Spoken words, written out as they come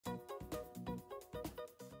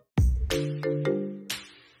Hey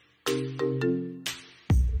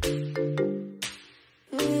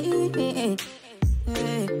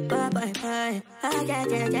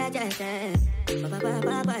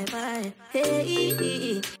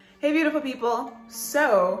beautiful people,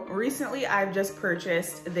 so recently I've just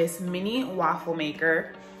purchased this mini waffle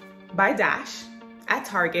maker by Dash at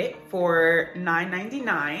Target for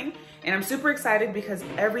 $9.99, and I'm super excited because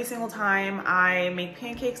every single time I make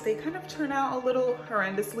pancakes they kind of turn out a little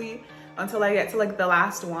horrendously until I get to like the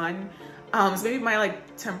last one. So maybe my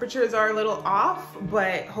like temperatures are a little off,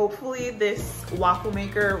 but hopefully this waffle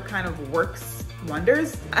maker kind of works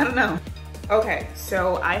wonders. I don't know. Okay,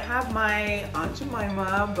 so I have my Aunt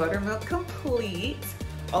Jemima buttermilk complete.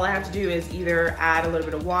 All I have to do is either add a little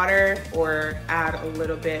bit of water or add a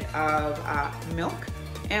little bit of milk,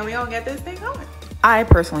 and we all get this thing going. I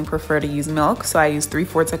personally prefer to use milk, so I use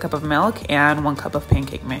 3/4 cup of milk and 1 cup of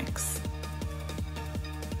pancake mix.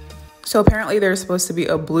 So apparently there's supposed to be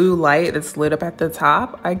a blue light that's lit up at the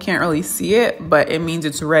top. I can't really see it, but it means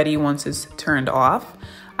it's ready once it's turned off.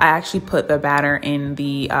 I actually put the batter in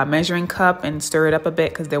the measuring cup and stir it up a bit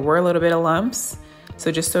because there were a little bit of lumps.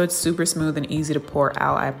 So just so it's super smooth and easy to pour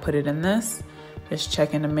out, I put it in this. Just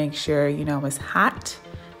checking to make sure, you know, it's hot.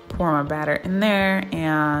 Pour my batter in there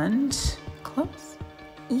and close.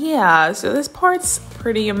 Yeah, so this part's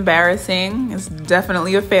pretty embarrassing. It's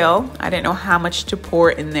definitely a fail. I didn't know how much to pour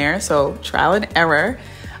in there, so trial and error.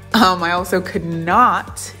 I also could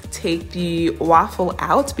not take the waffle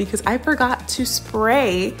out because I forgot to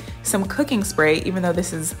spray some cooking spray, even though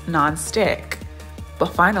this is non-stick.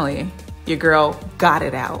 But finally, your girl got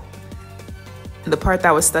it out. The part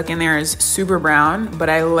that was stuck in there is super brown, but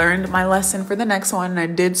I learned my lesson for the next one, and I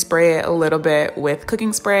did spray it a little bit with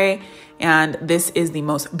cooking spray. And this is the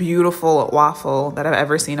most beautiful waffle that I've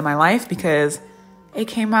ever seen in my life because it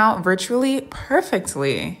came out virtually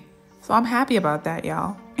perfectly. So I'm happy about that,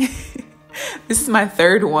 y'all. This is my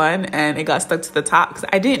third one and it got stuck to the top because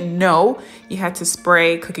I didn't know you had to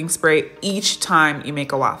spray cooking spray each time you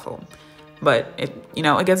make a waffle. But it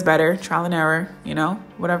gets better, trial and error,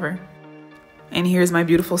 whatever. And here's my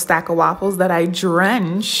beautiful stack of waffles that I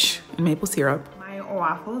drench in maple syrup. My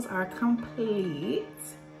waffles are complete.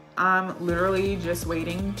 I'm literally just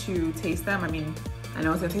waiting to taste them. I mean, I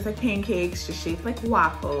know it's gonna taste like pancakes, just shaped like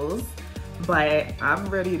waffles, but I'm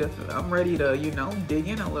ready to, dig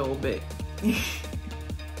in a little bit.